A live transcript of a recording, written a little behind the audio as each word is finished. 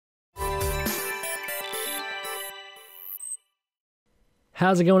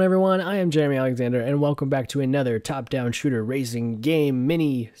How's it going, everyone? I am Jeremy Alexander, and welcome back to another top-down shooter racing game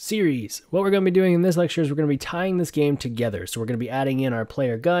mini-series. What we're going to be doing in this lecture is we're going to be tying this game together. So we're going to be adding in our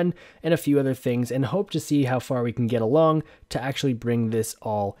player gun and a few other things, and hope to see how far we can get along to actually bring this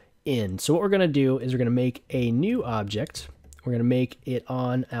all in. So what we're going to do is we're going to make a new object. We're going to make it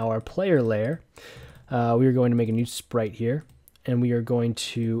on our player layer. We are going to make a new sprite here, and we are going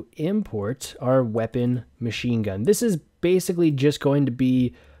to import our weapon machine gun. This is basically just going to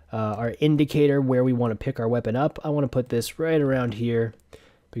be our indicator where we want to pick our weapon up. I want to put this right around here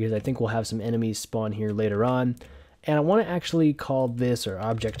because I think we'll have some enemies spawn here later on. And I want to actually call this our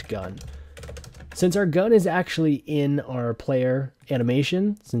object gun. Since our gun is actually in our player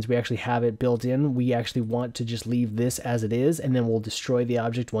animation, since we actually have it built in, we actually want to just leave this as it is, and then we'll destroy the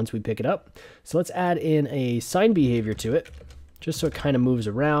object once we pick it up. So let's add in a sign behavior to it, just so it kind of moves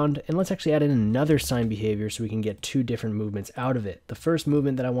around. And let's actually add in another sign behavior so we can get two different movements out of it. The first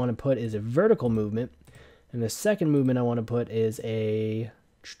movement that I want to put is a vertical movement, and the second movement I want to put is a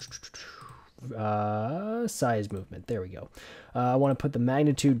size movement. There we go. I want to put the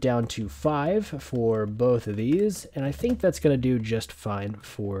magnitude down to 5 for both of these, and I think that's going to do just fine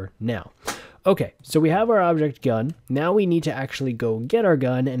for now. Okay, so we have our object gun. Now we need to actually go get our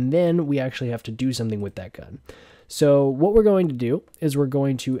gun, and then we actually have to do something with that gun. So what we're going to do is we're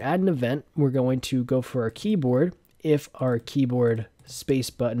going to add an event. We're going to go for our keyboard. If our keyboard space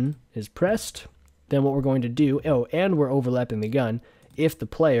button is pressed, then what we're going to do, oh, and we're overlapping the gun. If the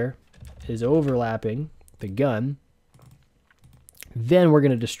player is overlapping the gun, then we're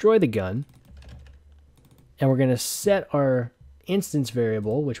going to destroy the gun, and we're going to set our instance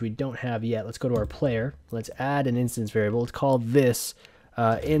variable, which we don't have yet. Let's go to our player. Let's add an instance variable. Let's call this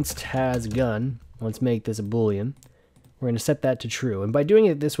inst has gun. Let's make this a boolean. We're going to set that to true. And by doing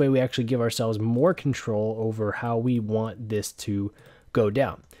it this way, we actually give ourselves more control over how we want this to go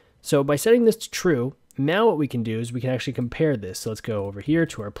down. So by setting this to true, now what we can do is we can actually compare this. So let's go over here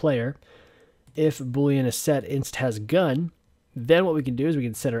to our player. If boolean is set inst has gun, then what we can do is we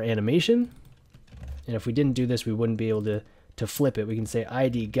can set our animation. And if we didn't do this, we wouldn't be able to flip it. We can say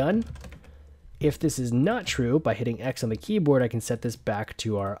ID gun. If this is not true, by hitting X on the keyboard, I can set this back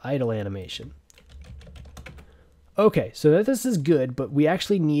to our idle animation. Okay, so that this is good, but we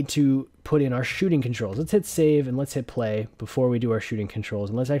actually need to put in our shooting controls. Let's hit save and let's hit play before we do our shooting controls,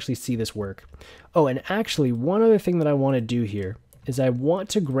 and let's actually see this work. Oh, and actually one other thing that I want to do here is I want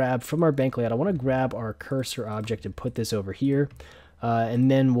to grab from our bank layout, I want to grab our cursor object and put this over here, and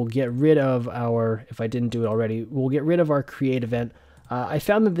then we'll get rid of our, if I didn't do it already, we'll get rid of our create event. I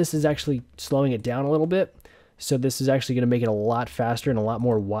found that this is actually slowing it down a little bit, so this is actually going to make it a lot faster and a lot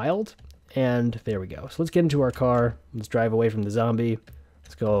more wild. And there we go. So let's get into our car. Let's drive away from the zombie.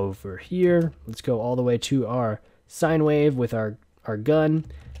 Let's go over here. Let's go all the way to our sine wave with our gun.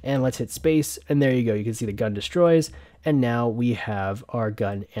 And let's hit space. And there you go. You can see the gun destroys. And now we have our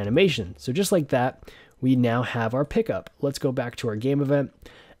gun animation. So just like that, we now have our pickup. Let's go back to our game event.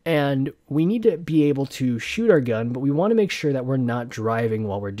 And we need to be able to shoot our gun, but we want to make sure that we're not driving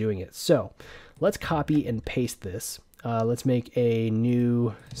while we're doing it. So let's copy and paste this. Let's make a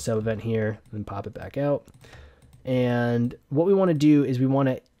new sub event here and pop it back out. And what we want to do is we want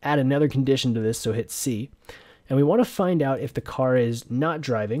to add another condition to this, so hit C. And we want to find out if the car is not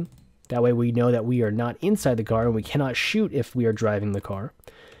driving. That way we know that we are not inside the car and we cannot shoot if we are driving the car.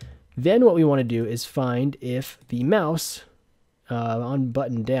 Then what we want to do is find if the mouse on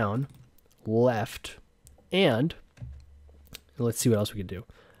button down, left, and let's see what else we can do.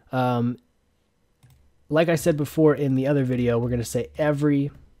 Like I said before in the other video, we're going to say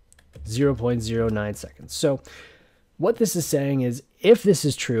every 0.09 seconds. So what this is saying is if this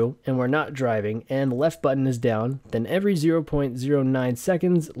is true and we're not driving and the left button is down, then every 0.09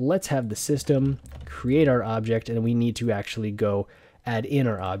 seconds, let's have the system create our object, and we need to actually go add in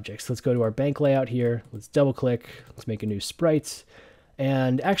our objects. Let's go to our bank layout here. Let's double click. Let's make a new sprite.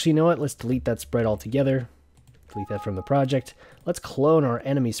 And actually, you know what? Let's delete that sprite altogether. Delete that from the project. Let's clone our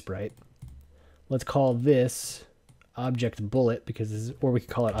enemy sprite. Let's call this object bullet, because this is, or we could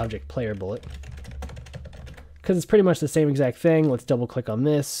call it object player bullet, because it's pretty much the same exact thing. Let's double click on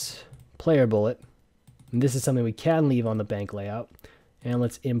this player bullet. And this is something we can leave on the bank layout. And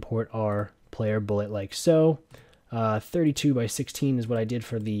let's import our player bullet like so. 32 by 16 is what I did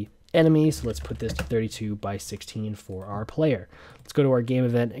for the enemy. So let's put this to 32 by 16 for our player. Let's go to our game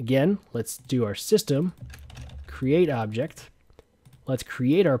event again. Let's do our system, create object. Let's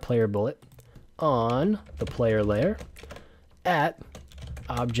create our player bullet on the player layer at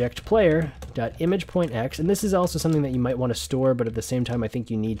object player.imagePointX, and this is also something that you might want to store, but at the same time I think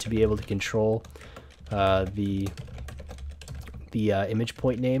you need to be able to control the the image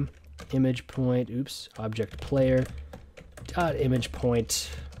point name, image point, oops, object player dot image point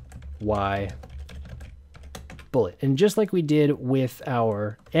y bullet. And just like we did with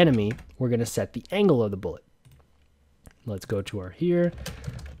our enemy, we're going to set the angle of the bullet. Let's go to our here,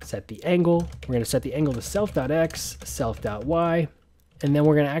 set the angle. We're going to set the angle to self.x, self.y, and then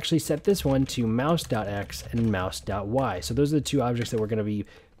we're going to actually set this one to mouse.x and mouse.y. So those are the two objects that we're going to be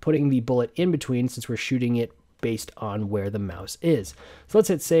putting the bullet in between, since we're shooting it based on where the mouse is. So let's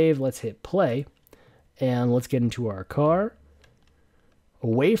hit save, let's hit play, and let's get into our car,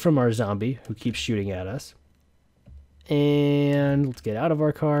 away from our zombie who keeps shooting at us. And let's get out of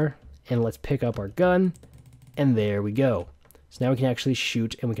our car, and let's pick up our gun, and there we go. So now we can actually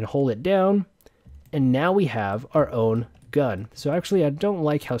shoot, and we can hold it down, and now we have our own gun. So actually, I don't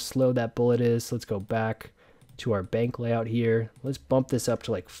like how slow that bullet is. So let's go back to our bank layout here. Let's bump this up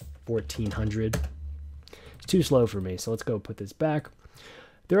to like 1400. It's too slow for me, so let's go put this back.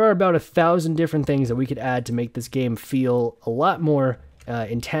 There are about 1,000 different things that we could add to make this game feel a lot more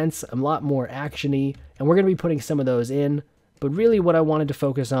intense, a lot more actiony, and we're going to be putting some of those in. But really what I wanted to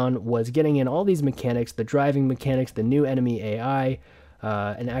focus on was getting in all these mechanics, the driving mechanics, the new enemy AI,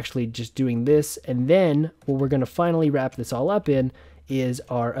 and actually just doing this. And then what we're going to finally wrap this all up in is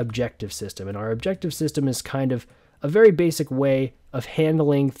our objective system. And our objective system is kind of a very basic way of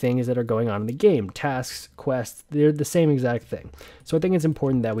handling things that are going on in the game. Tasks, quests, they're the same exact thing. So I think it's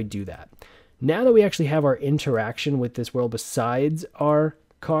important that we do that. Now that we actually have our interaction with this world besides our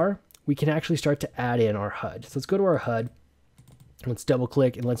car, we can actually start to add in our HUD. So let's go to our HUD. Let's double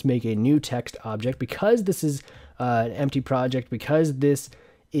click and let's make a new text object. Because this is an empty project, because this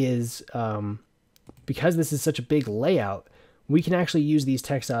is such a big layout, we can actually use these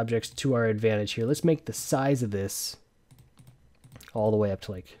text objects to our advantage here. Let's make the size of this all the way up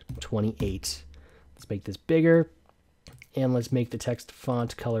to like 28. Let's make this bigger, and let's make the text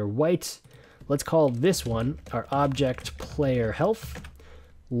font color white. Let's call this one our object player health.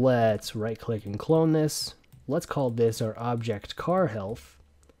 Let's right click and clone this. Let's call this our object car health.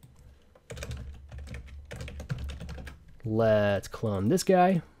 Let's clone this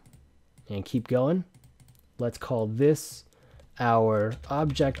guy and keep going. Let's call this our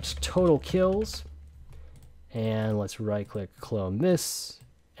object total kills. And let's right click, clone this,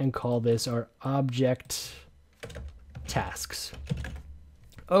 and call this our object tasks.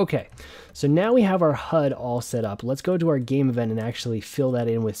 Okay, so now we have our HUD all set up. Let's go to our game event and actually fill that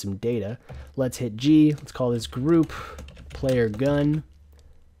in with some data. Let's hit G, let's call this group player gun.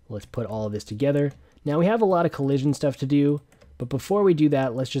 Let's put all of this together. Now we have a lot of collision stuff to do, but before we do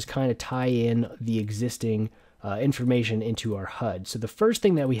that, let's just kind of tie in the existing information into our HUD. So the first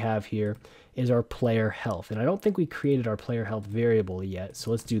thing that we have here is our player health, and I don't think we created our player health variable yet,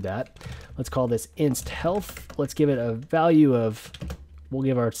 so let's do that. Let's call this inst health. Let's give it a value of, we'll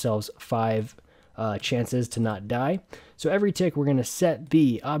give ourselves 5 chances to not die. So every tick we're going to set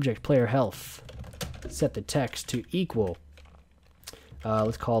the object player health, set the text to equal,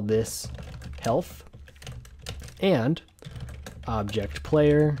 let's call this health, and object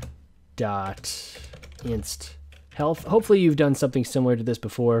player dot inst health. Hopefully you've done something similar to this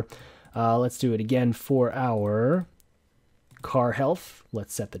before. Let's do it again for our car health.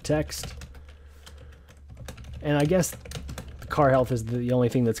 Let's set the text. And I guess car health is the only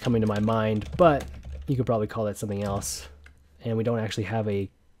thing that's coming to my mind, but you could probably call that something else. And we don't actually have a,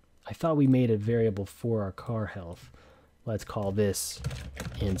 I thought we made a variable for our car health. Let's call this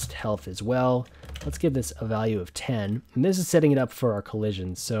inst health as well. Let's give this a value of 10. And this is setting it up for our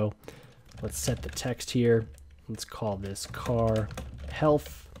collisions. So let's set the text here. Let's call this car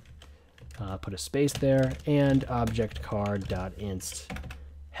health. Put a space there, and object car.inst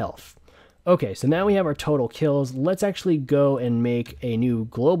health. Okay, so now we have our total kills. Let's actually go and make a new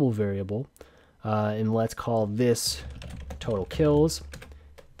global variable, and let's call this total kills.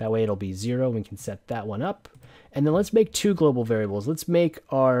 That way it'll be 0. We can set that one up. And then let's make 2 global variables. Let's make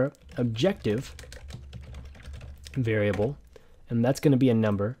our objective variable, and that's going to be a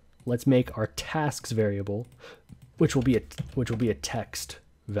number. Let's make our tasks variable, which will be a text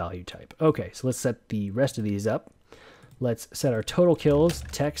value type. Okay, so let's set the rest of these up. Let's set our total kills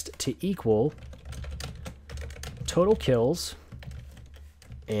text to equal total kills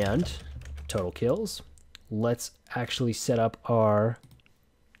and total kills. Let's actually set up our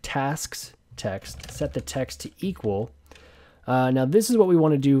tasks text, set the text to equal. Now this is what we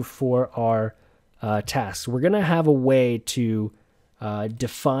want to do for our tasks. We're going to have a way to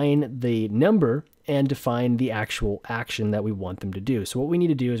define the number and define the actual action that we want them to do. So what we need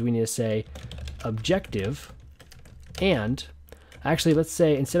to do is we need to say objective, and actually let's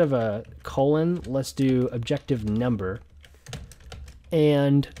say instead of a colon, let's do objective number.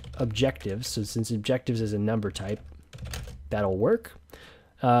 and objectives. So since objectives is a number type, that'll work.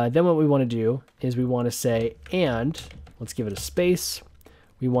 Then what we want to do is we want to say, and let's give it a space.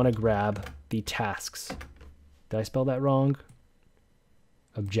 We want to grab the tasks. Did I spell that wrong?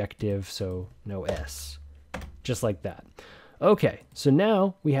 Objective, so no S. Just like that. Okay, so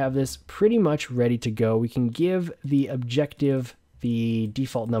now we have this pretty much ready to go. We can give the objective the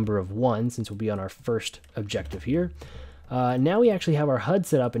default number of 1, since we'll be on our first objective here. Now we actually have our HUD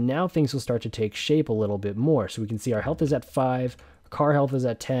set up, and now things will start to take shape a little bit more. So we can see our health is at 5, our car health is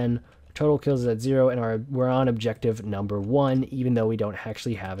at 10, total kills is at 0, and we're on objective number 1, even though we don't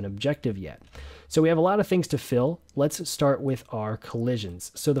actually have an objective yet. So we have a lot of things to fill. Let's start with our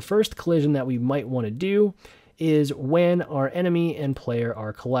collisions. So the first collision that we might want to do is when our enemy and player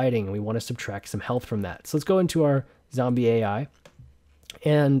are colliding, and we want to subtract some health from that. So let's go into our zombie AI,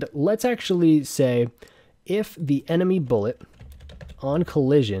 and let's actually say if the enemy bullet on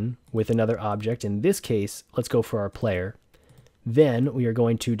collision with another object, in this case, let's go for our player, then we are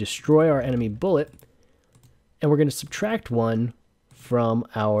going to destroy our enemy bullet, and we're going to subtract 1 from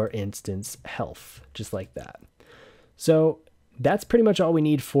our instance health, just like that. So that's pretty much all we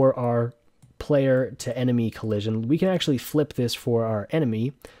need for our player to enemy collision. We can actually flip this for our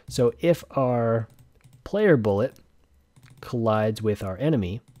enemy. So if our player bullet collides with our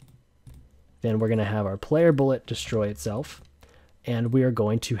enemy, then we're going to have our player bullet destroy itself, and we are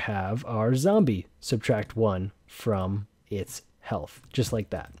going to have our zombie subtract 1 from its health, just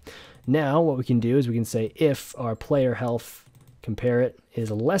like that. Now what we can do is we can say if our player health, compare it, is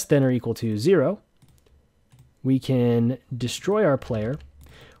less than or equal to 0, we can destroy our player.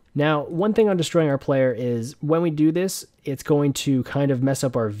 Now, one thing on destroying our player is when we do this, it's going to kind of mess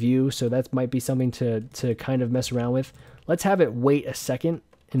up our view, so that might be something to kind of mess around with. Let's have it wait a second,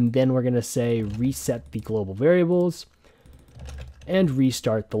 and then we're going to say reset the global variables and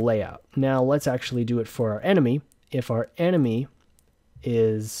restart the layout. Now let's actually do it for our enemy. If our enemy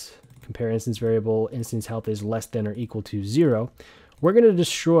is compare instance variable, instance health is less than or equal to 0, we're going to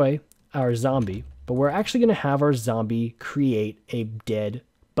destroy our zombie, but we're actually going to have our zombie create a dead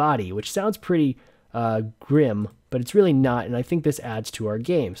body, which sounds pretty grim, but it's really not, and I think this adds to our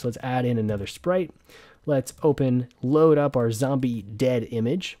game. So let's add in another sprite. Let's load up our zombie dead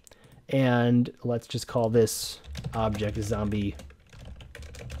image, and let's just call this object zombie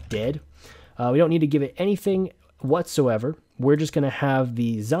dead. We don't need to give it anything whatsoever. We're just going to have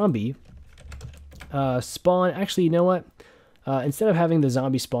the zombie spawn. Actually, you know what? Instead of having the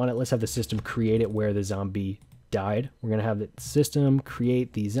zombie spawn it, let's have the system create it where the zombie died. We're going to have the system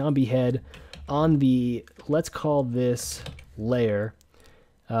create the zombie head on the, let's call this layer.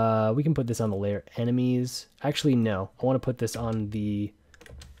 We can put this on the layer enemies. Actually, no. I want to put this on the,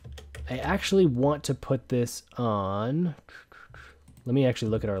 I actually want to put this on, let me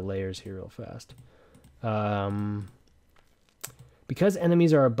actually look at our layers here real fast. Because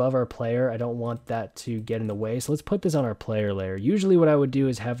enemies are above our player, I don't want that to get in the way. So let's put this on our player layer. Usually what I would do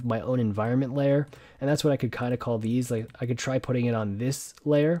is have my own environment layer, and that's what I could kind of call these. Like I could try putting it on this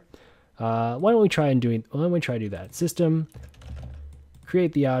layer. Why don't we try do that? System,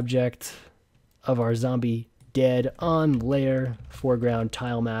 create the object of our zombie dead on layer foreground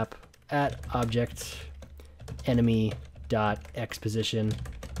tile map at object enemy dot x position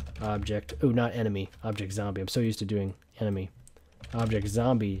object. Oh, not enemy, object zombie. I'm so used to doing enemy. Object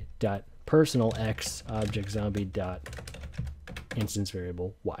zombie dot personal x object zombie dot instance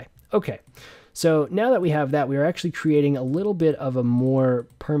variable y. Okay, so now that we have that, we are actually creating a little bit of a more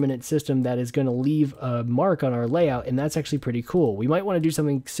permanent system that is going to leave a mark on our layout, and that's actually pretty cool. We might want to do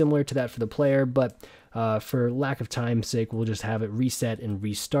something similar to that for the player, but for lack of time's sake, we'll just have it reset and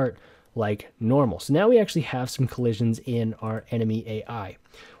restart like normal. So now we actually have some collisions in our enemy AI.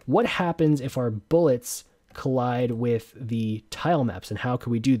 What happens if our bullets collide with the tile maps, and how could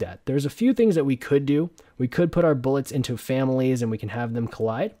we do that? There's a few things that we could do. We could put our bullets into families and we can have them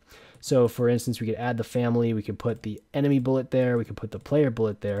collide. So for instance, we could add the family, we could put the enemy bullet there, we could put the player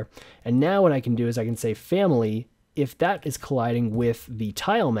bullet there. And now what I can do is I can say family, if that is colliding with the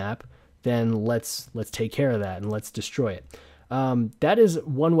tile map, then let's take care of that and let's destroy it. That is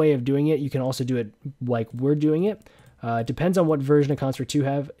one way of doing it. You can also do it like we're doing it. It depends on what version of Construct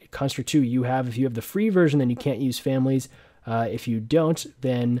 2 you have. If you have the free version, then you can't use families. If you don't,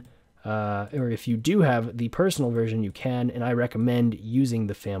 then, or if you do have the personal version, you can, and I recommend using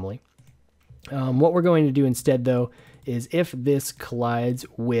the family. What we're going to do instead, though, is if this collides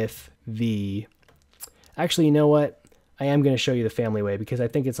with the... Actually, you know what? I am going to show you the family way because I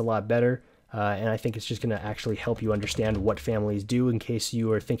think it's a lot better, and I think it's just going to actually help you understand what families do in case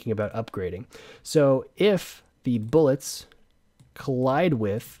you are thinking about upgrading. So if the bullets collide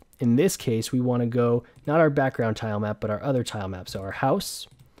with, in this case, we want to go not our background tile map, but our other tile map. So our house,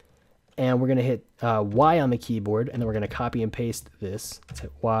 and we're going to hit Y on the keyboard, and then we're going to copy and paste this. Let's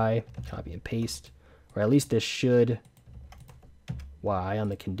hit Y, copy and paste, or at least this should Y on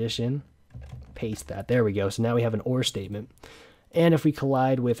the condition. Paste that. There we go. So now we have an OR statement. And if we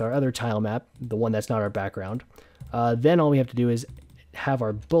collide with our other tile map, the one that's not our background, then all we have to do is have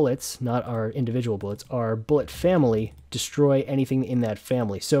our bullets, not our individual bullets, our bullet family destroy anything in that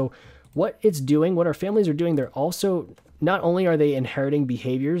family. So what it's doing, what our families are doing, they're also, not only are they inheriting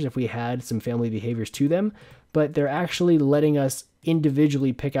behaviors if we had some family behaviors to them, but they're actually letting us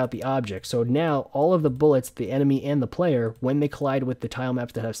individually pick out the object. So now all of the bullets, the enemy and the player, when they collide with the tile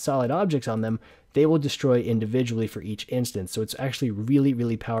maps that have solid objects on them, they will destroy individually for each instance. So it's actually really,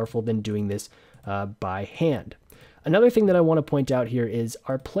 really powerful than doing this by hand. Another thing that I want to point out here is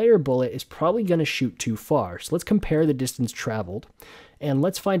our player bullet is probably going to shoot too far. So let's compare the distance traveled, and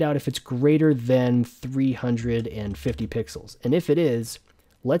let's find out if it's greater than 350 pixels. And if it is,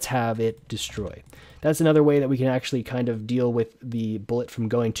 let's have it destroy. That's another way that we can actually kind of deal with the bullet from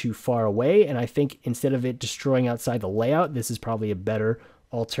going too far away. And I think instead of it destroying outside the layout, this is probably a better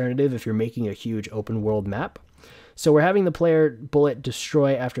alternative if you're making a huge open world map. So we're having the player bullet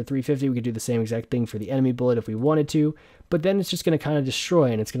destroy after 350. We could do the same exact thing for the enemy bullet if we wanted to, but then it's just going to kind of destroy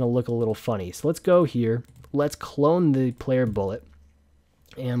and it's going to look a little funny. So let's go here. Let's clone the player bullet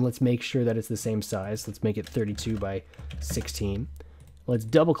and let's make sure that it's the same size. Let's make it 32 by 16. Let's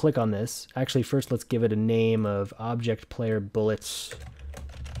double click on this. Actually, first let's give it a name of object player bullets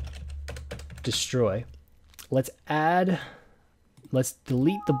destroy. Let's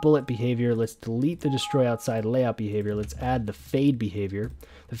delete the bullet behavior. Let's delete the destroy outside layout behavior. Let's add the fade behavior.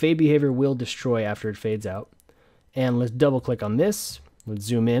 The fade behavior will destroy after it fades out. And let's double click on this. Let's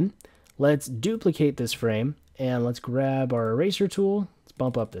zoom in. Let's duplicate this frame and let's grab our eraser tool. Let's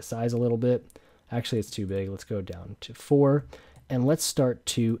bump up the size a little bit. Actually, it's too big. Let's go down to 4 and let's start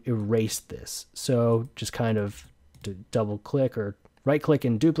to erase this. So just kind of to double click or right click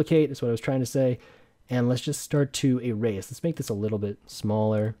and duplicate is what I was trying to say. And let's just start to erase. Let's make this a little bit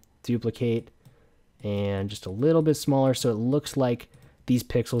smaller, duplicate, and just a little bit smaller so it looks like these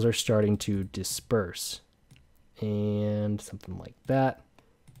pixels are starting to disperse. And something like that.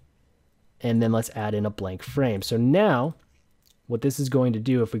 And then let's add in a blank frame. So now, what this is going to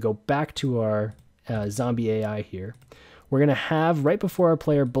do, if we go back to our zombie AI here, we're going to have, right before our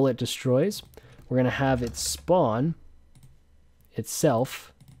player bullet destroys, we're going to have it spawn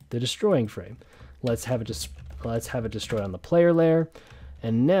itself the destroying frame. Let's have it destroy on the player layer.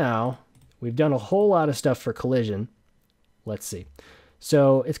 And now we've done a whole lot of stuff for collision. Let's see.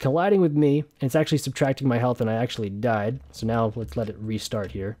 So it's colliding with me, and it's actually subtracting my health, and I actually died. So now let's let it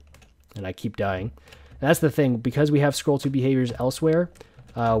restart here. And I keep dying. And that's the thing, because we have scroll to behaviors elsewhere,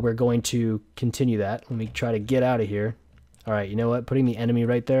 we're going to continue that. Let me try to get out of here. All right, you know what? Putting the enemy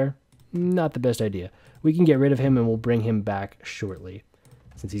right there, not the best idea. We can get rid of him, and we'll bring him back shortly,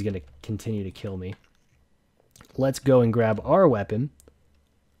 since he's going to continue to kill me. Let's go and grab our weapon.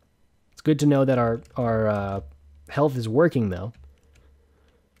 It's good to know that our health is working, though.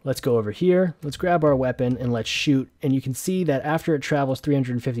 Let's go over here. Let's grab our weapon and let's shoot. And you can see that after it travels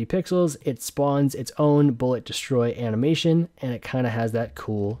 350 pixels, it spawns its own bullet destroy animation, and it kind of has that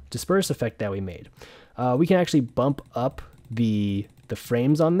cool disperse effect that we made. We can actually bump up the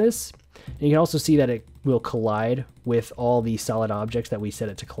frames on this. And you can also see that it will collide with all the solid objects that we set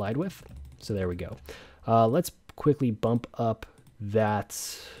it to collide with. So there we go. Let's quickly bump up that.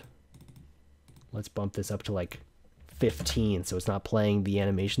 Let's bump this up to like 15 so it's not playing the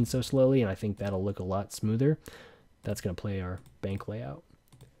animation so slowly, and I think that'll look a lot smoother. That's going to play our bank layout.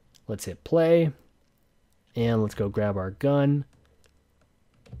 Let's hit play, and let's go grab our gun.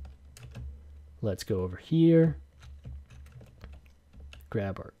 Let's go over here,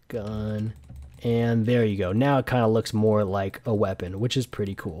 grab our gun, and there you go. Now it kind of looks more like a weapon, which is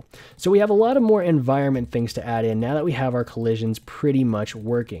pretty cool. So we have a lot of more environment things to add in now that we have our collisions pretty much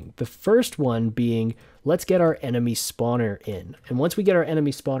working. The first one being, let's get our enemy spawner in. And once we get our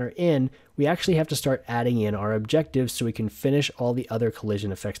enemy spawner in, we actually have to start adding in our objectives so we can finish all the other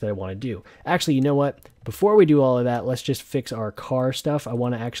collision effects that I want to do. Actually, you know what? Before we do all of that, let's just fix our car stuff. I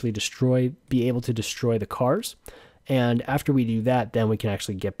want to actually be able to destroy the cars. And after we do that, then we can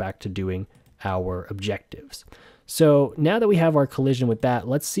actually get back to doing our objectives. So now that we have our collision with that,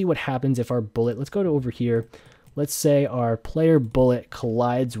 let's see what happens if our bullet, let's go to over here. Let's say our player bullet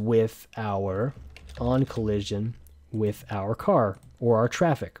collides with our, on collision with our car or our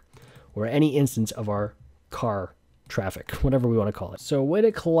traffic or any instance of our car traffic, whatever we want to call it. So when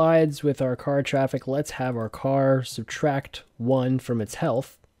it collides with our car traffic, let's have our car subtract 1 from its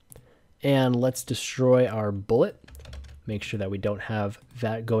health, and let's destroy our bullet. Make sure that we don't have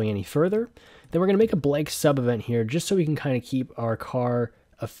that going any further. Then we're going to make a blank sub event here just so we can kind of keep our car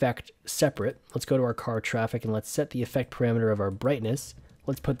effect separate. Let's go to our car traffic and let's set the effect parameter of our brightness.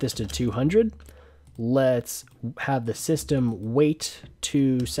 Let's put this to 200. Let's have the system wait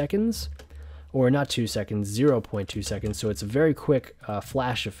 2 seconds, or not 2 seconds, 0.2 seconds. So it's a very quick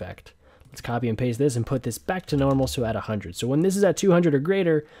flash effect. Let's copy and paste this and put this back to normal, so at 100. So when this is at 200 or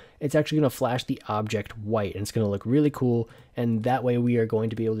greater, it's actually going to flash the object white, and it's going to look really cool, and that way we are going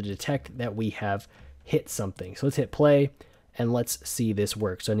to be able to detect that we have hit something. So let's hit play, and let's see this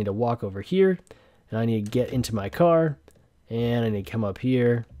work. So I need to walk over here, and I need to get into my car, and I need to come up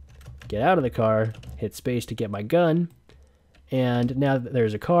here, get out of the car, hit space to get my gun, and now that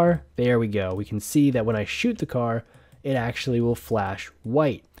there's a car, there we go. We can see that when I shoot the car, it actually will flash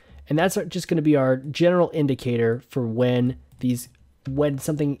white. And that's just going to be our general indicator for when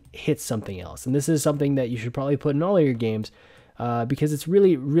something hits something else. And this is something that you should probably put in all of your games because it's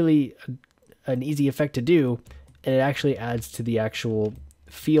really, really an easy effect to do, and it actually adds to the actual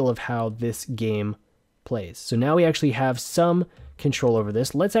feel of how this game plays. So now we actually have some control over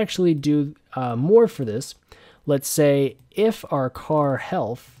this. Let's actually do more for this. Let's say if our car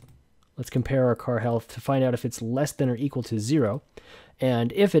health, let's compare our car health to find out if it's less than or equal to 0.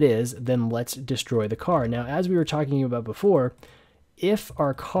 And if it is, then let's destroy the car. Now, as we were talking about before, if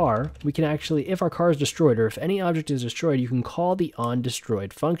our car is destroyed, or if any object is destroyed, you can call the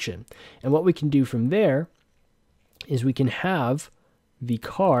onDestroyed function. And what we can do from there is we can have the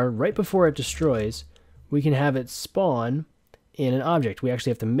car, right before it destroys, we can have it spawn in an object. We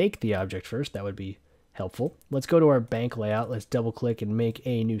actually have to make the object first. That would be helpful. Let's go to our bank layout. Let's double click and make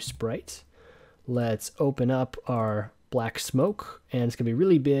a new sprite. Let's open up our black smoke, and it's going to be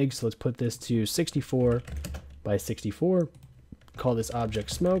really big, so let's put this to 64 by 64. Call this object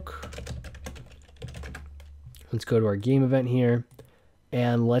smoke. Let's go to our game event here,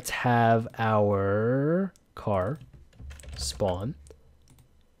 and let's have our car spawn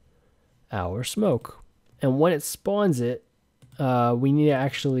our smoke. And when it spawns it, we need to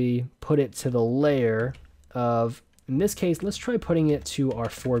actually put it to the layer of, in this case, let's try putting it to our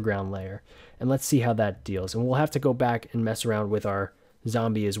foreground layer, and let's see how that deals. And we'll have to go back and mess around with our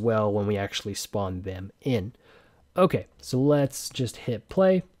zombie as well when we actually spawn them in. Okay, so let's just hit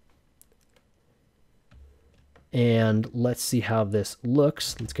play, and let's see how this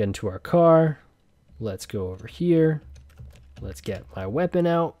looks. Let's get into our car. Let's go over here. Let's get my weapon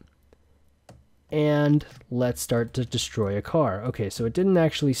out, and let's start to destroy a car. Okay, so it didn't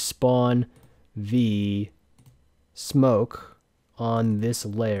actually spawn the smoke on this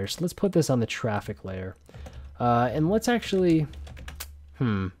layer, so let's put this on the traffic layer, and let's actually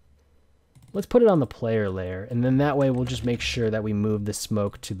let's put it on the player layer, and then that way we'll just make sure that we move the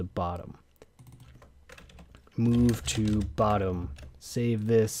smoke to the bottom. Move to bottom. Save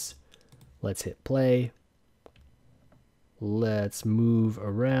this. Let's hit play. Let's move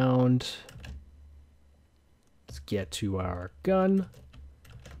around. Let's get to our gun,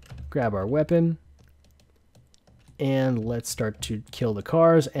 grab our weapon, and let's start to kill the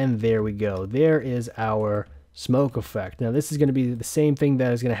cars, and there we go. There is our smoke effect. Now this is going to be the same thing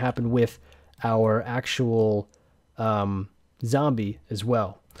that is going to happen with our actual zombie as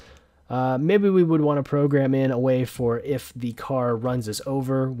well. Maybe we would want to program in a way for if the car runs us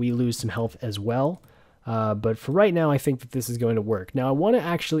over, we lose some health as well. But for right now, I think that this is going to work. Now I want to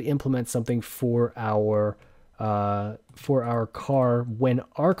actually implement something for our car when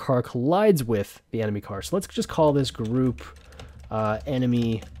our car collides with the enemy car. So let's just call this group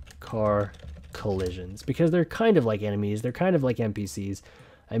enemy car collisions, because they're kind of like enemies. They're kind of like NPCs.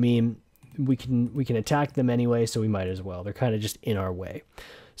 I mean, we can attack them anyway, so we might as well. They're kind of just in our way.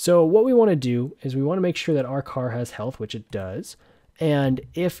 So what we want to do is we want to make sure that our car has health, which it does. And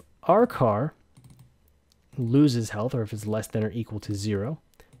if our car loses health, or if it's less than or equal to 0,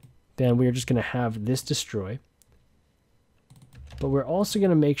 then we're just going to have this destroy. But we're also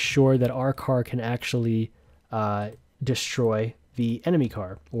going to make sure that our car can actually destroy the enemy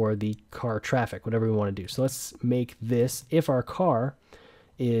car, or the car traffic, whatever we want to do. So let's make this, if our car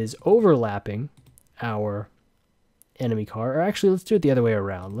is overlapping our enemy car, or actually let's do it the other way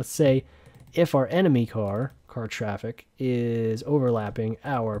around. Let's say if our enemy car traffic, is overlapping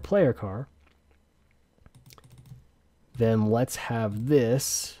our player car, then let's have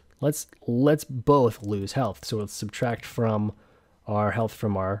this, let's both lose health. So let's subtract from our health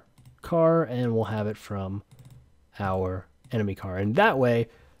from our car, and we'll have it from our enemy car. And that way,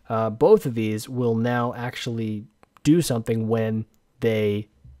 both of these will now actually do something when they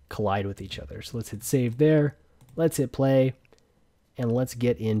collide with each other. So let's hit save there. Let's hit play. And let's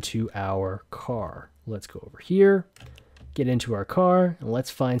get into our car. Let's go over here, get into our car, and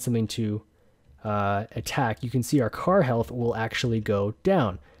let's find something to attack. You can see our car health will actually go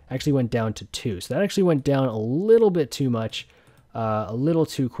down. Actually went down to 2. So that actually went down a little bit too much, a little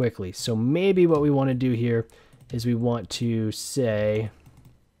too quickly. So maybe what we want to do here is we want to say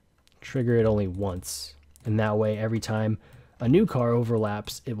trigger it only once. And that way every time a new car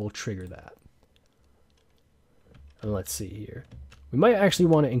overlaps, it will trigger that. And let's see here. We might actually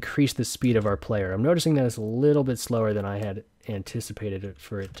want to increase the speed of our player. I'm noticing that it's a little bit slower than I had anticipated it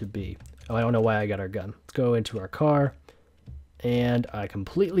for it to be. Oh, I don't know why I got our gun. Let's go into our car. And I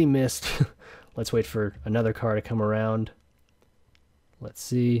completely missed. Let's wait for another car to come around. Let's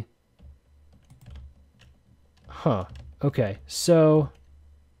see. Huh. Okay, so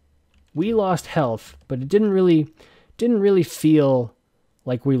we lost health, but it didn't really feel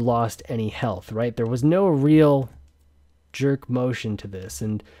like we lost any health, right? There was no real jerk motion to this,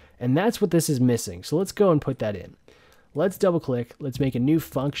 and that's what this is missing. So let's go and put that in. Let's double click. Let's make a new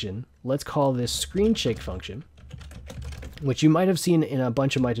function. Let's call this screen shake function, which you might have seen in a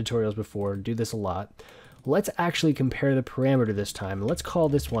bunch of my tutorials before. Do this a lot. Let's actually compare the parameter this time. Let's call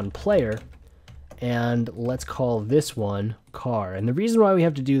this one player, and let's call this one car. And the reason why we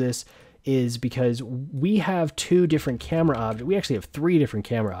have to do this is because we have 2 different camera objects. We actually have 3 different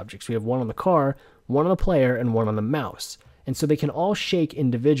camera objects. We have one on the car, one on the player, and one on the mouse. And so they can all shake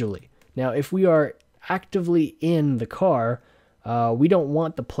individually. Now, if we are actively in the car, we don't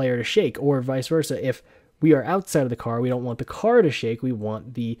want the player to shake, or vice versa. If we are outside of the car, we don't want the car to shake, we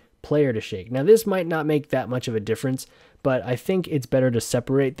want the player to shake. Now, this might not make that much of a difference, but I think it's better to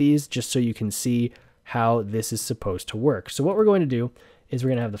separate these just so you can see how this is supposed to work. So what we're going to do is we're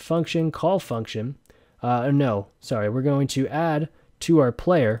going to have the function, call function. We're going to add to our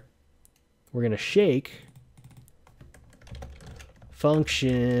player, we're going to shake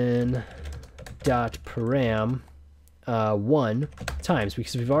function dot param 1 times,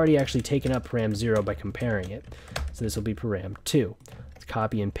 because we've already actually taken up param 0 by comparing it. So this will be param 2. Let's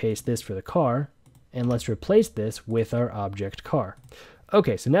copy and paste this for the car, and let's replace this with our object car.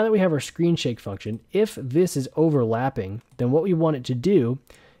 Okay, so now that we have our screen shake function, if this is overlapping, then what we want it to do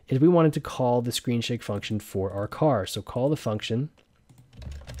is we want it to call the screen shake function for our car. So call the function,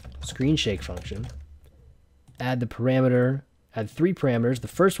 screen shake function, add the parameter, add 3 parameters. The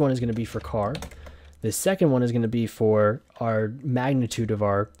first one is going to be for car. The second one is going to be for our magnitude of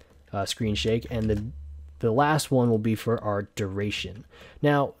our screen shake, and the last one will be for our duration.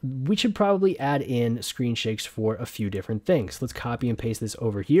 Now, we should probably add in screen shakes for a few different things. Let's copy and paste this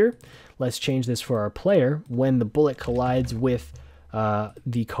over here. Let's change this for our player. When the bullet collides with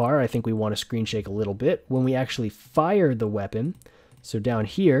the car, I think we want to screen shake a little bit. When we actually fire the weapon, so down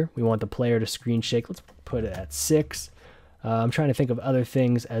here, we want the player to screen shake. Let's put it at 6. I'm trying to think of other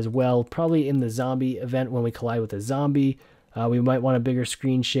things as well. Probably in the zombie event, when we collide with a zombie, we might want a bigger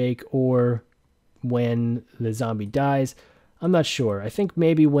screen shake, or when the zombie dies. I'm not sure. I think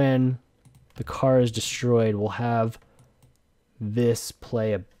maybe when the car is destroyed, we'll have this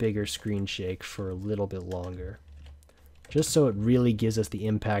play a bigger screen shake for a little bit longer, just so it really gives us the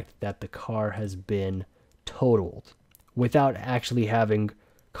impact that the car has been totaled, without actually having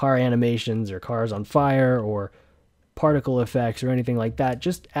car animations or cars on fire or particle effects or anything like that.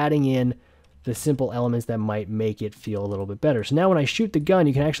 Just adding in the simple elements that might make it feel a little bit better. So now when I shoot the gun,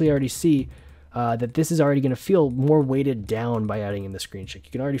 you can actually already see that this is already going to feel more weighted down by adding in the screen shake.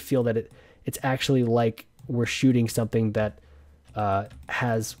 You can already feel that it's actually like we're shooting something that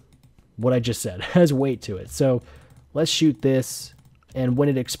has what I just said, has weight to it. So let's shoot this, and when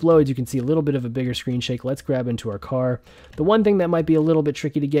it explodes, you can see a little bit of a bigger screen shake. Let's grab into our car. The one thing that might be a little bit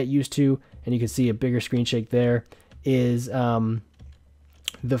tricky to get used to, and you can see a bigger screen shake there, is the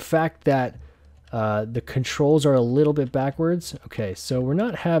fact that the controls are a little bit backwards. Okay, so we're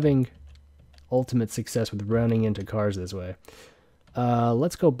not having ultimate success with running into cars this way.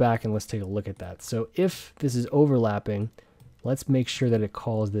 Let's go back and let's take a look at that. So if this is overlapping, let's make sure that it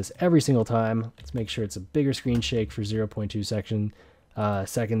calls this every single time. Let's make sure it's a bigger screen shake for 0.2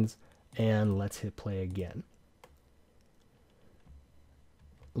 seconds, and let's hit play again.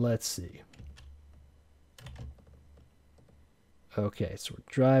 Let's see. Okay, so we're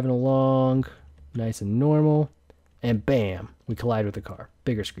driving along, nice and normal, and bam, we collide with the car.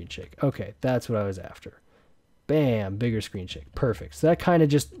 Bigger screen shake. Okay, that's what I was after. Bam, bigger screen shake. Perfect. So that kind of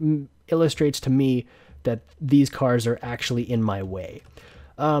just illustrates to me that these cars are actually in my way.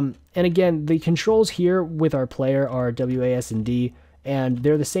 And again, the controls here with our player are WASD And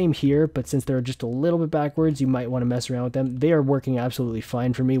they're the same here, but since they're just a little bit backwards, you might want to mess around with them. They are working absolutely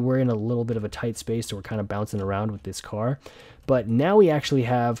fine for me. We're in a little bit of a tight space, so we're kind of bouncing around with this car. But now we actually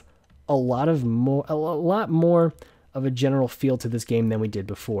have a lot more of a general feel to this game than we did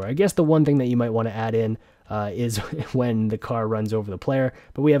before. I guess the one thing that you might want to add in is when the car runs over the player,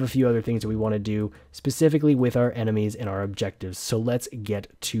 but we have a few other things that we want to do specifically with our enemies and our objectives, so let's get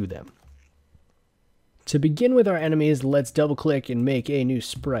to them. To begin with our enemies, let's double click and make a new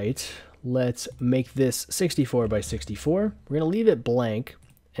sprite. Let's make this 64 by 64. We're going to leave it blank,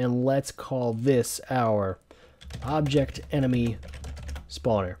 and let's call this our object enemy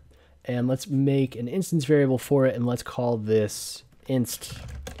spawner. And let's make an instance variable for it, and let's call this inst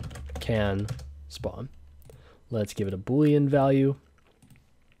can spawn. Let's give it a Boolean value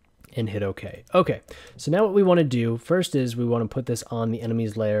and hit OK. Okay, so now what we want to do first is we want to put this on the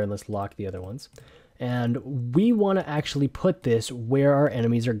enemies layer, and let's lock the other ones. And we want to actually put this where our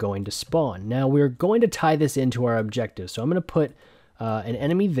enemies are going to spawn. Now we're going to tie this into our objective. So I'm going to put an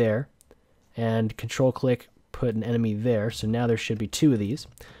enemy there, and control click, put an enemy there. So now there should be 2 of these.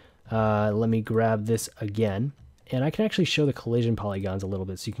 Let me grab this again. And I can actually show the collision polygons a little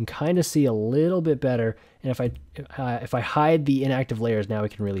bit, so you can kind of see a little bit better. And if I hide the inactive layers, now we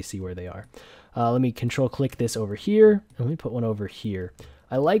can really see where they are. Let me control click this over here, and let me put one over here.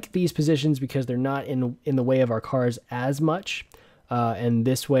 I like these positions because they're not in the way of our cars as much. And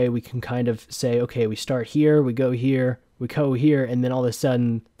this way we can kind of say, okay, we start here, we go here, and then all of a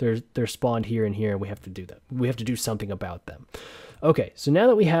sudden they're spawned here and here, and we have to do that. We have to do something about them. Okay, so now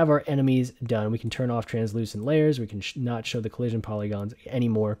that we have our enemies done, we can turn off translucent layers. We can not show the collision polygons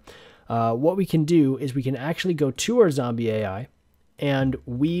anymore. What we can do is we can actually go to our zombie AI, and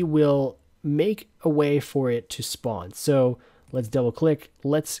we will make a way for it to spawn. So let's double click.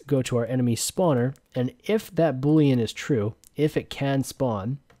 Let's go to our enemy spawner. And if that Boolean is true, if it can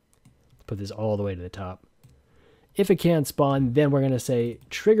spawn, put this all the way to the top. If it can spawn, then we're going to say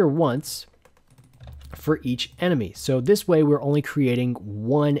trigger once for each enemy. So this way we're only creating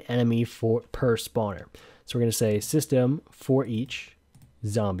 1 enemy per spawner. So we're going to say system for each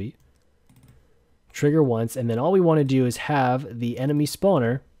zombie, trigger once, and then all we want to do is have the enemy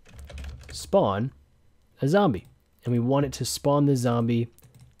spawner spawn a zombie. And we want it to spawn the zombie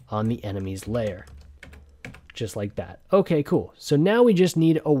on the enemy's layer. Just like that. Okay, cool. So now we just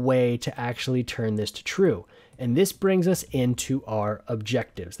need a way to actually turn this to true. And this brings us into our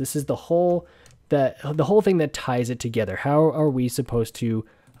objectives. This is the whole thing that ties it together. How are we supposed to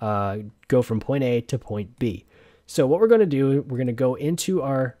go from point A to point B? So what we're going to do, we're going to go into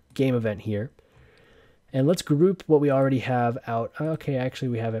our game event here. And let's group what we already have out. Okay, actually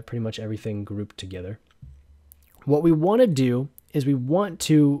we have pretty much everything grouped together. What we want to do is we want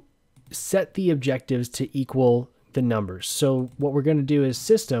to set the objectives to equal the numbers. So what we're going to do is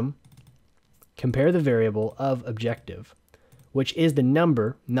system compare the variable of objective, which is the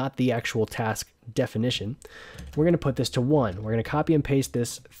number, not the actual task definition. We're going to put this to 1. We're going to copy and paste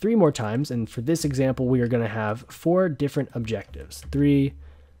this 3 more times. And for this example, we are going to have 4 different objectives, 3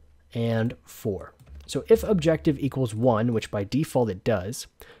 and 4. So if objective equals 1, which by default it does,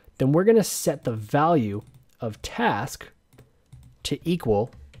 then we're going to set the value of task to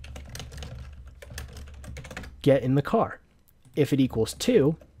equal get in the car. If it equals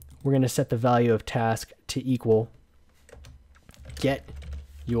 2, we're going to set the value of task to equal get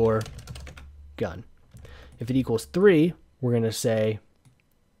your gun. If it equals 3, we're going to say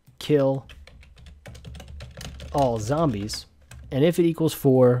kill all zombies. And if it equals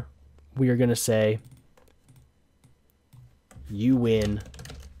 4, we are going to say you win.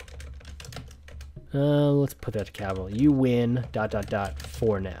 Let's put that to capital. You win ...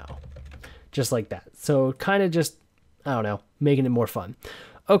 for now. Just like that. So kind of just, I don't know, making it more fun.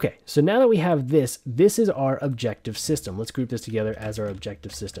 Okay, so now that we have this is our objective system. Let's group this together as our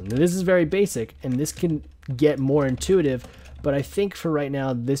objective system. Now this is very basic, and this can get more intuitive, but I think for right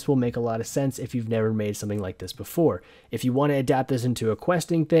now, this will make a lot of sense if you've never made something like this before. If you want to adapt this into a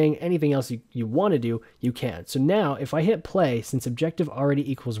questing thing, anything else you want to do, you can. So now, if I hit play, since objective already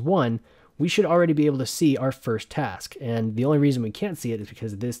equals 1, we should already be able to see our first task. And the only reason we can't see it is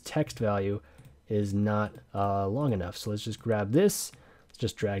because this text value is not long enough. So let's just grab this, let's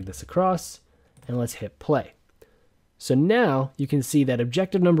just drag this across, and let's hit play. So now you can see that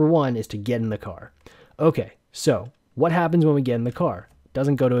objective number 1 is to get in the car. Okay, so what happens when we get in the car? It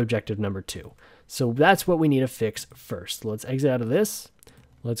doesn't go to objective number 2. So that's what we need to fix first. Let's exit out of this.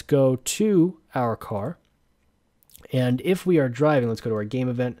 Let's go to our car. And if we are driving, let's go to our game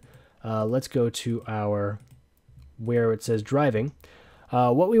event. Let's go to our, where it says driving.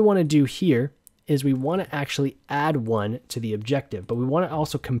 What we want to do here is we want to actually add 1 to the objective, but we want to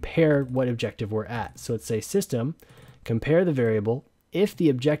also compare what objective we're at. So let's say system, compare the variable. If the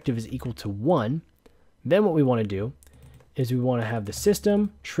objective is equal to 1, then what we want to do is we want to have the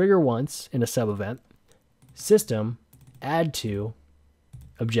system trigger once in a sub event, system add to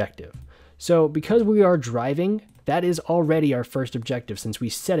objective. So because we are driving, that is already our first objective since we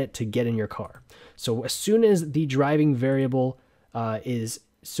set it to get in your car. So as soon as the driving variable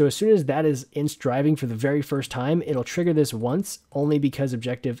as soon as that is inst driving for the very first time, it'll trigger this once only because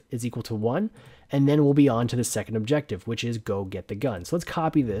objective is equal to 1, and then we'll be on to the second objective, which is go get the gun. So let's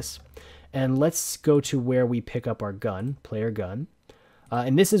copy this and let's go to where we pick up our gun, player gun.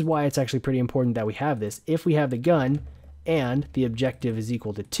 And this is why it's actually pretty important that we have this. If we have the gun and the objective is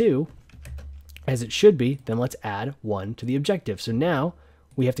equal to 2, as it should be, then let's add 1 to the objective. So now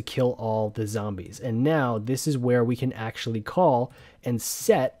we have to kill all the zombies. And now this is where we can actually call and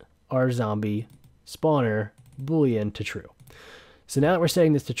set our zombie spawner boolean to true. So now that we're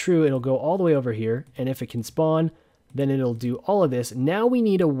setting this to true, it'll go all the way over here. And if it can spawn, then it'll do all of this. Now we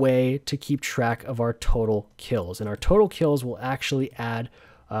need a way to keep track of our total kills. And our total kills will actually add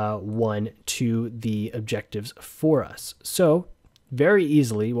 1 to the objectives for us. So very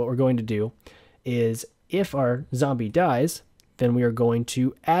easily, what we're going to do is if our zombie dies, then we are going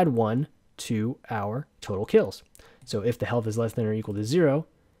to add 1 to our total kills. So if the health is less than or equal to 0,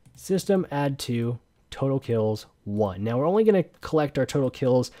 system add 2, total kills 1. Now we're only going to collect our total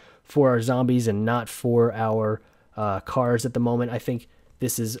kills for our zombies and not for our cars at the moment. I think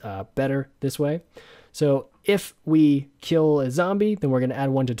this is better this way. So if we kill a zombie, then we're going to add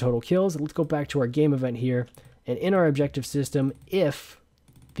 1 to total kills. Let's go back to our game event here. And in our objective system, if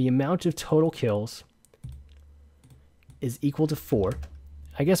the amount of total kills is equal to 4,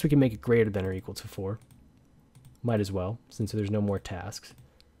 I guess we can make it greater than or equal to 4. Might as well, since there's no more tasks.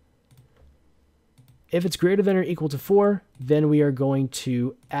 If it's greater than or equal to 4, then we are going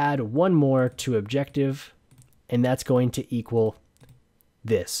to add 1 more to objective, and that's going to equal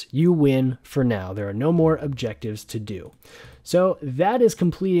this. You win for now. There are no more objectives to do. So that is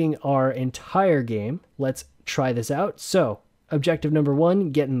completing our entire game. Let's try this out. So objective number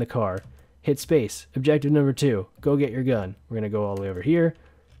 1, get in the car. Hit space. Objective number 2, go get your gun. We're going to go all the way over here.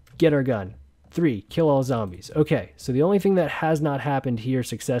 Get our gun. 3, kill all zombies. Okay, so the only thing that has not happened here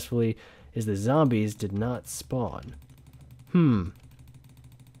successfully is the zombies did not spawn.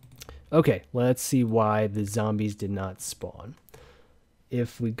 Okay, let's see why the zombies did not spawn.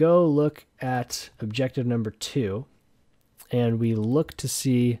 If we go look at objective number 2, and we look to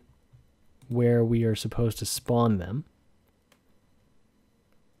see where we are supposed to spawn them.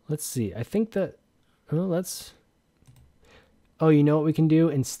 Let's see. I think that, oh, you know what we can do?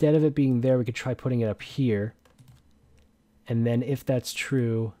 Instead of it being there, we could try putting it up here. And then if that's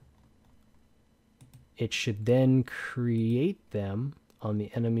true, it should then create them on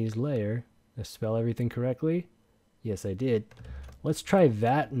the enemy's layer. Did I spell everything correctly? Yes, I did. Let's try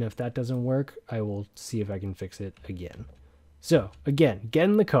that, and if that doesn't work, I will see if I can fix it again. So, again, get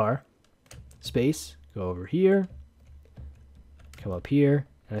in the car, space, go over here, come up here,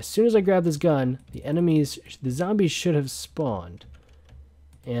 and as soon as I grab this gun, the zombies should have spawned.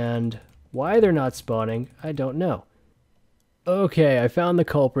 And why they're not spawning, I don't know. Okay, I found the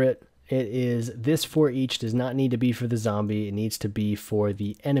culprit. It is this for each does not need to be for the zombie. It needs to be for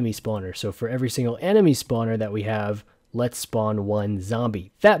the enemy spawner. So for every single enemy spawner that we have, let's spawn 1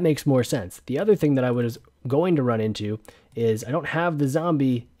 zombie. That makes more sense. The other thing that I was going to run into is I don't have the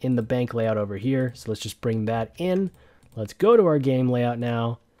zombie in the bank layout over here. So let's just bring that in. Let's go to our game layout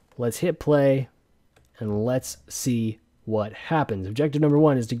now. Let's hit play and let's see what happens. Objective number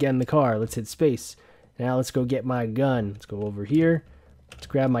 1 is to get in the car. Let's hit space. Now let's go get my gun. Let's go over here. Let's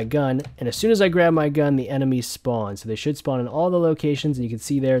grab my gun. And as soon as I grab my gun, the enemies spawn. So they should spawn in all the locations. And you can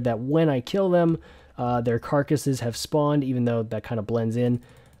see there that when I kill them, their carcasses have spawned, even though that kind of blends in.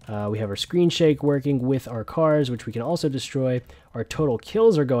 We have our screen shake working with our cars, which we can also destroy. Our total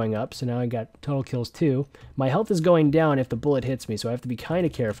kills are going up, so now I got total kills 2. My health is going down if the bullet hits me, so I have to be kind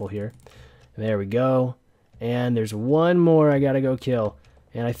of careful here. There we go. And there's 1 more I gotta go kill.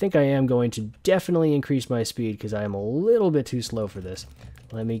 And I think I am going to definitely increase my speed because I am a little bit too slow for this.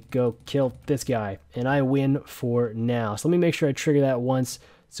 Let me go kill this guy, and I win for now. So let me make sure I trigger that once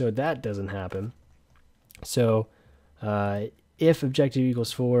so that doesn't happen. So if objective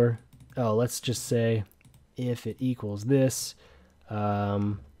equals 4, let's just say if it equals this,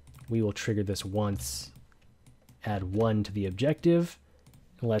 we will trigger this once, add 1 to the objective,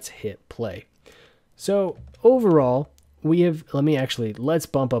 and let's hit play. So overall, we have, let's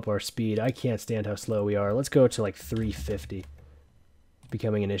bump up our speed. I can't stand how slow we are. Let's go to like 350,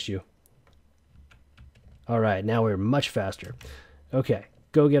 becoming an issue. All right, now we're much faster. Okay,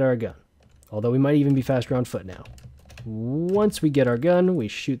 go get our gun. Although we might even be faster on foot now. Once we get our gun, we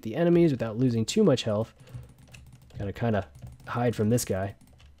shoot the enemies without losing too much health. Gotta kind of hide from this guy.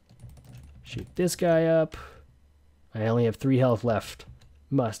 Shoot this guy up. I only have 3 health left.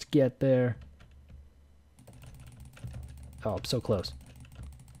 Must get there. Oh, I'm so close.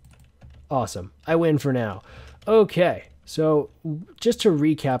 Awesome. I win for now. Okay, so just to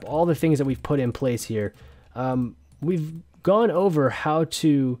recap all the things that we've put in place here, we've gone over how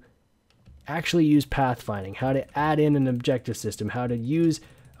to actually use pathfinding, how to add in an objective system, how to use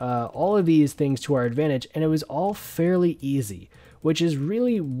all of these things to our advantage, and it was all fairly easy, which is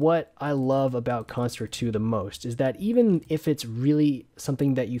really what I love about Construct 2 the most, is that even if it's really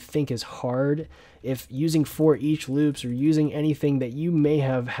something that you think is hard, if using for each loops or using anything that you may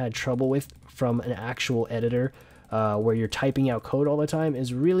have had trouble with from an actual editor where you're typing out code all the time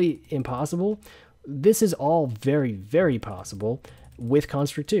is really impossible, this is all very, very possible with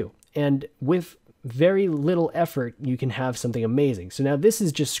Construct 2. And with very little effort, you can have something amazing. So now this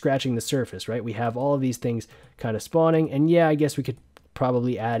is just scratching the surface, right? We have all of these things kind of spawning, and yeah, I guess we could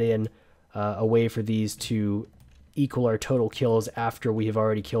probably add in a way for these to equal our total kills after we have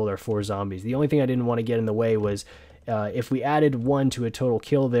already killed our 4 zombies. The only thing I didn't want to get in the way was if we added 1 to a total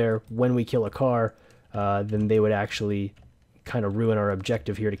kill there when we kill a car, then they would actually kind of ruin our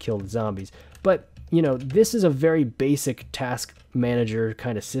objective here to kill the zombies. But you know, this is a very basic task manager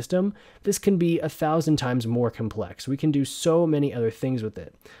kind of system. This can be 1,000 times more complex. We can do so many other things with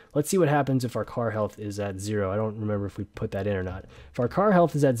it. Let's see what happens if our car health is at 0. I don't remember if we put that in or not. If our car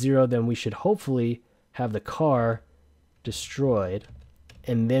health is at 0, then we should hopefully have the car destroyed,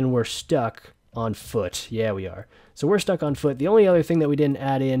 and then we're stuck on foot. Yeah, we are. So we're stuck on foot. The only other thing that we didn't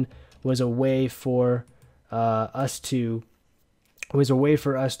add in was a way for us to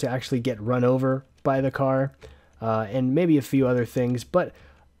actually get run over by the car, and maybe a few other things. But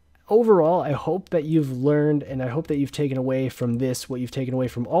overall, I hope that you've learned, and I hope that you've taken away from this what you've taken away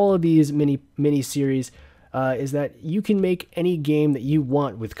from all of these mini series, is that you can make any game that you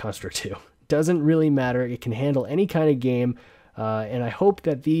want with Construct 2. Doesn't really matter. It can handle any kind of game, and I hope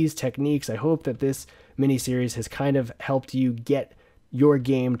that these techniques, I hope that this mini series has kind of helped you get your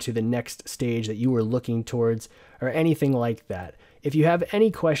game to the next stage that you were looking towards, or anything like that. If you have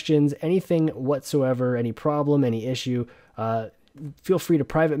any questions, anything whatsoever, any problem, any issue, feel free to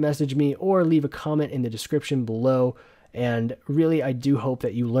private message me or leave a comment in the description below. And really, I do hope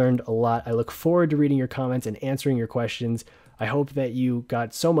that you learned a lot. I look forward to reading your comments and answering your questions. I hope that you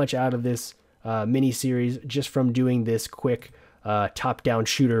got so much out of this mini series just from doing this quick top-down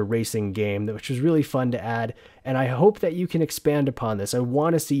shooter racing game, which was really fun to add. And I hope that you can expand upon this. I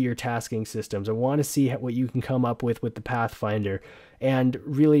want to see your tasking systems. I want to see what you can come up with the Pathfinder. And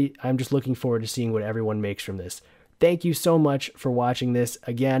really, I'm just looking forward to seeing what everyone makes from this. Thank you so much for watching this.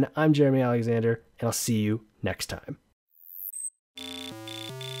 Again, I'm Jeremy Alexander, and I'll see you next time.